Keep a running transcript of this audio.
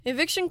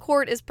Eviction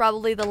court is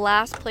probably the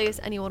last place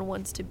anyone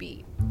wants to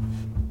be.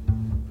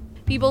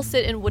 People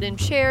sit in wooden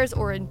chairs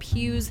or in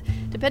pews,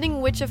 depending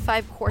which of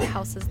 5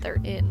 courthouses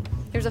they're in.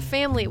 There's a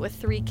family with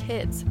 3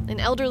 kids, an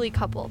elderly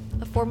couple,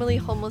 a formerly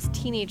homeless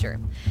teenager.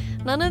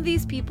 None of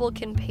these people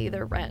can pay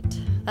their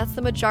rent. That's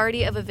the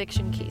majority of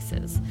eviction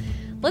cases.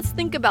 Let's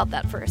think about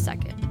that for a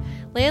second.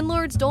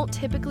 Landlords don't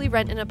typically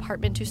rent an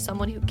apartment to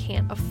someone who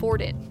can't afford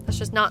it. That's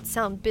just not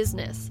sound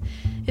business.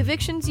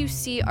 Evictions you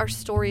see are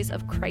stories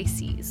of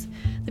crises.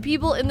 The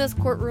people in this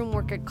courtroom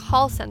work at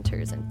call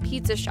centers and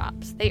pizza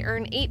shops. They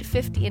earn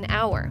 $8.50 an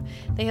hour.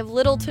 They have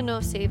little to no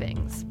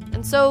savings.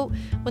 And so,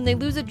 when they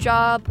lose a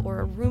job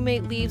or a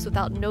roommate leaves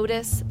without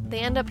notice, they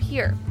end up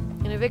here,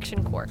 in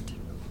eviction court.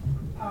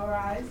 All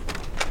rise.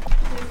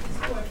 This is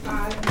Court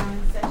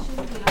 5-9 session.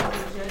 The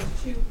Honorable Judge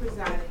Chu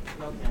presiding.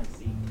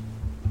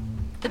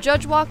 The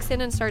judge walks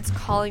in and starts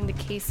calling the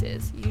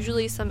cases,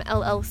 usually some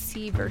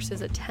LLC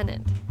versus a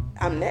tenant.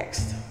 I'm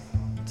next.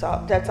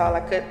 So that's all I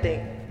could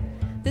think.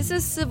 This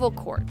is civil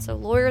court, so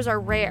lawyers are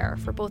rare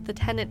for both the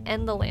tenant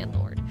and the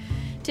landlord.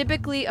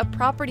 Typically, a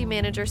property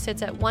manager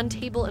sits at one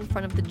table in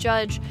front of the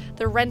judge,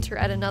 the renter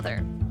at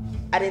another.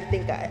 I didn't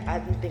think I'd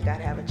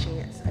have a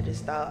chance. I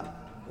just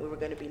thought we were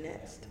going to be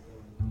next.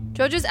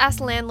 Judges ask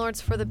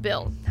landlords for the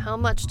bill. How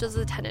much does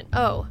the tenant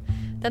owe?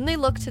 Then they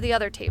look to the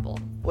other table.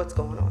 What's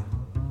going on?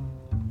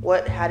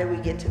 How did we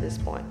get to this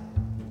point?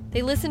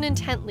 They listen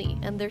intently,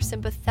 and they're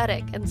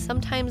sympathetic, and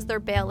sometimes their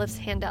bailiffs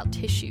hand out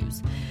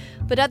tissues.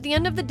 But at the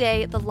end of the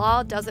day, the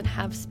law doesn't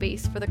have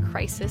space for the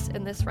crisis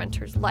in this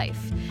renter's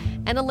life,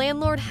 and a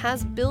landlord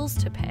has bills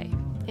to pay.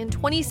 In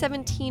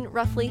 2017,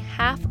 roughly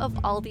half of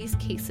all these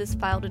cases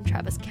filed in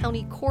Travis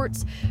County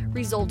courts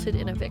resulted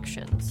in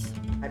evictions.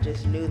 I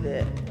just knew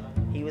that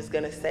he was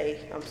going to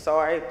say, I'm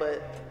sorry,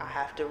 but I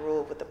have to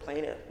rule with the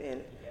plaintiff,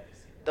 and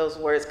those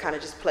words kind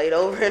of just played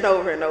over and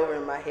over and over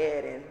in my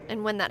head.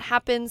 And when that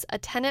happens, a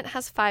tenant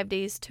has 5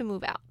 days to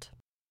move out.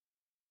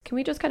 Can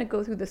we just kind of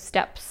go through the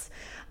steps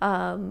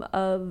of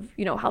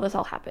how this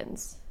all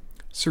happens?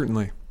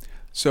 Certainly.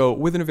 So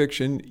with an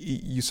eviction,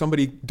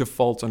 somebody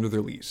defaults under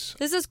their lease.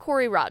 This is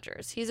Corey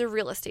Rogers. He's a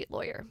real estate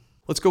lawyer.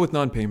 Let's go with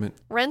non-payment.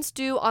 Rent's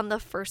due on the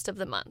 1st of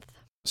the month.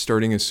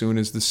 Starting as soon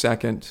as the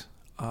 2nd,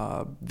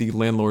 the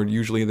landlord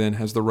usually then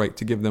has the right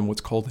to give them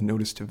what's called a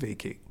notice to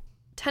vacate.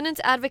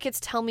 Tenants advocates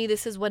tell me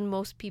this is when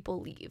most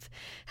people leave.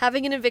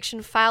 Having an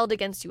eviction filed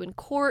against you in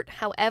court,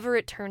 however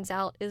it turns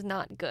out, is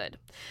not good.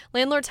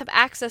 Landlords have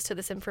access to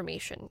this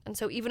information, and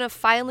so even a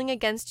filing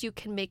against you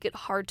can make it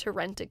hard to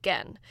rent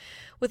again.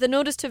 With a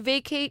notice to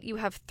vacate, you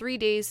have 3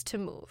 days to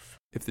move.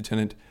 If the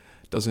tenant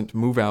doesn't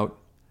move out,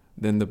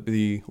 then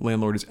the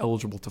landlord is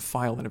eligible to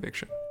file an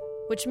eviction.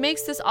 Which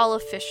makes this all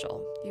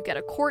official. You get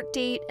a court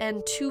date,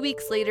 and 2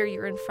 weeks later,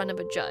 you're in front of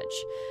a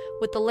judge,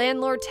 with the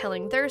landlord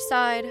telling their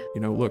side,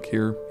 look,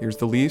 here's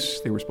the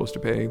lease. They were supposed to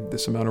pay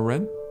this amount of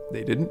rent.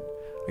 They didn't.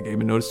 I gave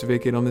them a notice to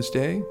vacate on this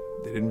day.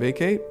 They didn't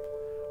vacate.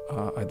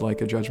 I'd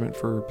like a judgment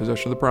for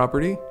possession of the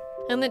property.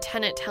 And the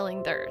tenant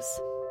telling theirs.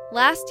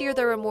 Last year,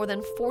 there were more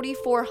than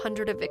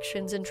 4,400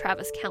 evictions in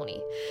Travis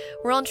County.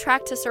 We're on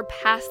track to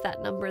surpass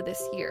that number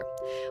this year.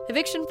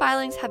 Eviction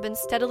filings have been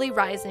steadily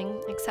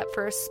rising, except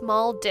for a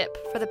small dip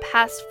for the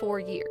past 4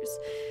 years.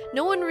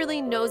 No one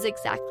really knows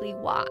exactly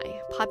why.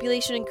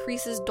 Population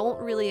increases don't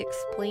really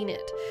explain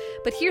it.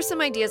 But here's some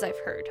ideas I've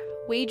heard.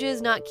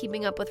 Wages not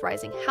keeping up with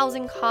rising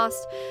housing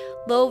costs,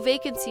 low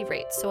vacancy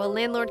rates so a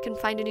landlord can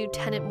find a new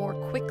tenant more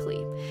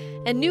quickly,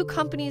 and new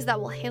companies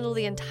that will handle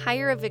the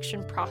entire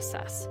eviction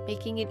process,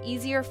 making it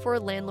easier for a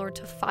landlord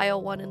to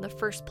file one in the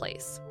first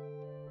place.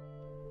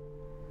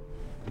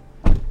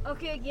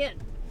 Okay, again.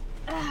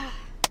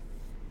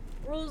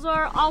 Rules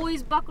are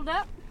always buckled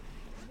up.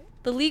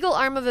 The legal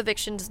arm of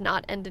eviction does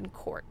not end in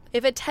court.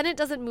 If a tenant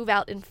doesn't move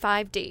out in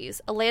 5 days,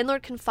 a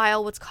landlord can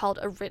file what's called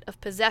a writ of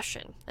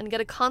possession and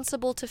get a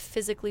constable to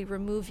physically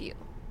remove you.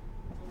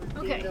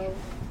 Okay,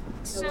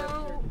 so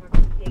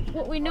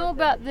what we know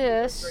about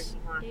this is...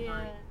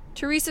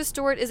 Teresa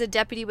Stewart is a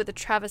deputy with the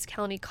Travis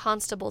County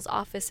Constable's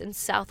office in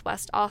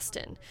southwest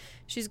Austin.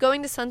 She's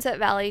going to Sunset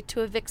Valley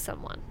to evict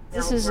someone.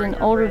 This is an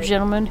older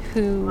gentleman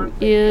who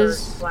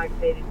is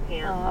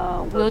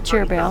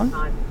wheelchair bound.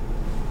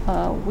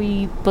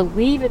 We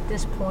believe at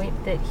this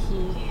point that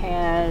he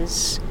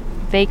has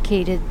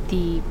vacated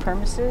the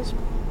premises,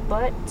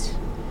 but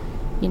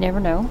you never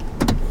know.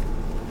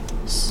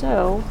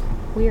 So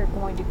we are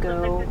going to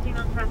go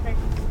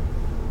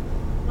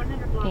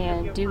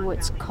and do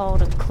what's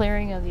called a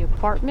clearing of the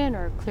apartment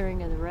or a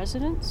clearing of the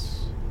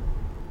residence.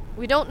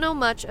 We don't know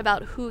much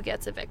about who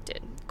gets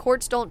evicted.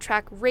 Courts don't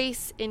track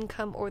race,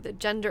 income, or the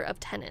gender of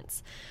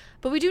tenants.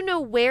 But we do know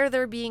where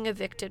they're being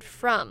evicted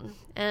from,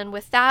 and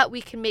with that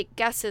we can make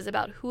guesses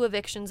about who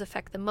evictions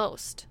affect the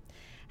most.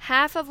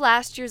 Half of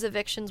last year's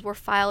evictions were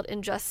filed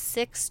in just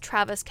 6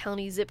 Travis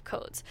County zip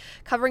codes,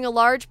 covering a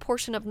large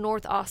portion of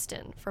North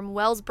Austin, from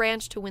Wells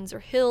Branch to Windsor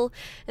Hill,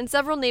 and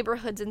several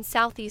neighborhoods in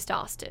southeast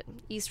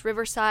Austin, East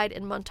Riverside,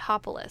 and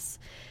Montopolis.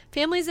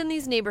 Families in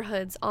these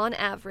neighborhoods, on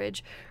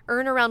average,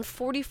 earn around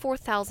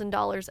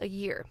 $44,000 a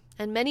year,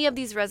 and many of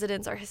these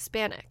residents are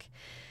Hispanic.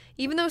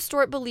 Even though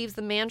Stewart believes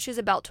the man she's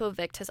about to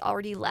evict has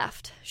already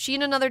left, she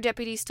and another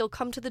deputy still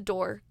come to the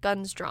door,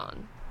 guns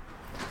drawn.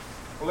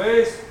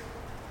 Police!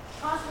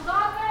 Constable's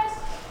office?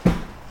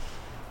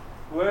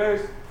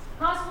 Police!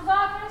 Constable's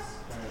office?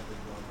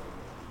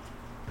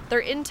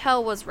 Their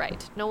intel was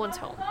right. No one's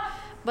home.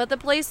 But the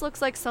place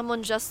looks like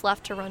someone just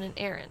left to run an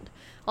errand.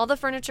 All the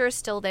furniture is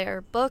still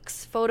there,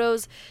 books,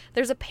 photos.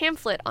 There's a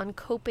pamphlet on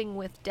coping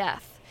with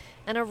death,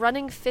 and a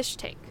running fish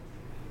tank.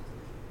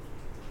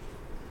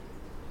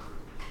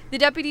 The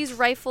deputies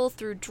rifle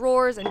through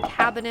drawers and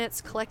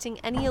cabinets, collecting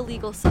any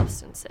illegal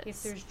substances.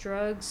 If there's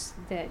drugs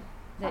that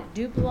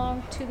do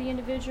belong to the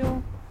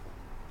individual,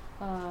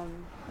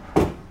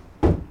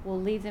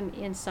 we'll leave them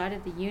inside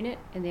of the unit,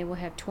 and they will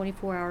have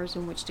 24 hours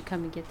in which to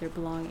come and get their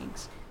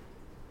belongings.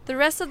 The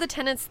rest of the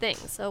tenant's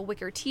things, a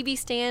wicker TV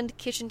stand,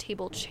 kitchen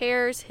table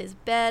chairs, his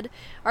bed,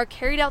 are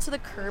carried out to the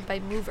curb by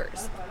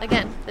movers.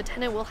 Again, the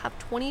tenant will have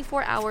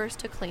 24 hours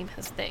to claim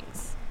his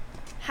things.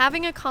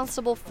 Having a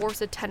constable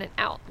force a tenant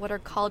out, what are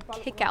called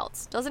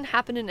kickouts, doesn't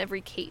happen in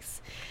every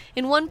case.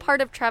 In one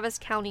part of Travis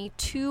County,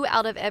 2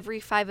 out of every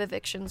 5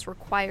 evictions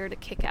required a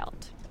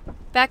kickout.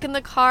 Back in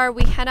the car,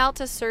 we head out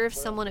to serve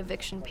someone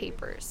eviction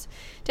papers.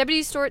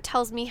 Deputy Stewart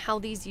tells me how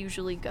these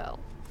usually go.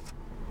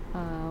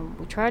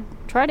 We try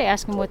to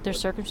ask them what their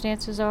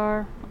circumstances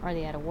are. Are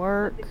they out of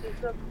work?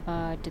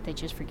 Did they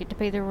just forget to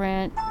pay their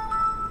rent?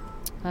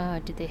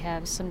 Did they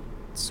have some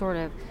sort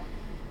of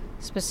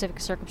specific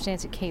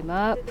circumstance that came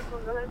up?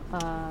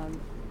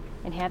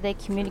 And have they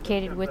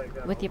communicated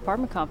with the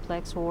apartment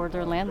complex or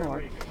their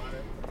landlord?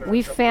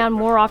 We've found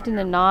more often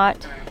than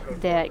not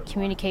that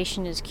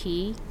communication is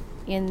key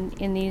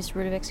in these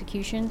writ of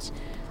executions.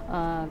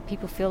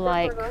 People feel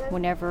like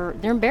whenever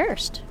they're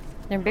embarrassed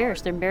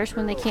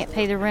when they can't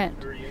pay the rent,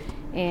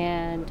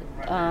 and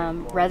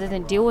rather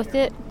than deal with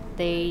it,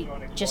 they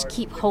just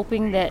keep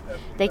hoping that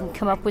they can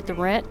come up with the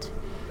rent,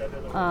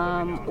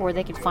 or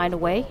they can find a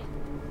way.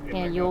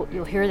 And you'll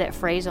hear that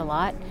phrase a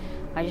lot.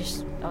 I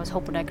was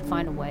hoping I could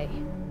find a way.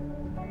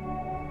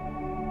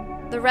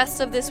 The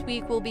rest of this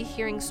week we'll be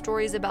hearing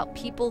stories about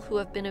people who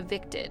have been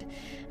evicted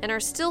and are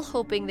still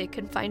hoping they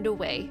can find a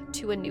way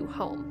to a new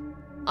home.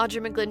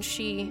 Audrey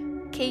McGlinchy,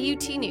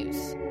 KUT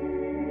News.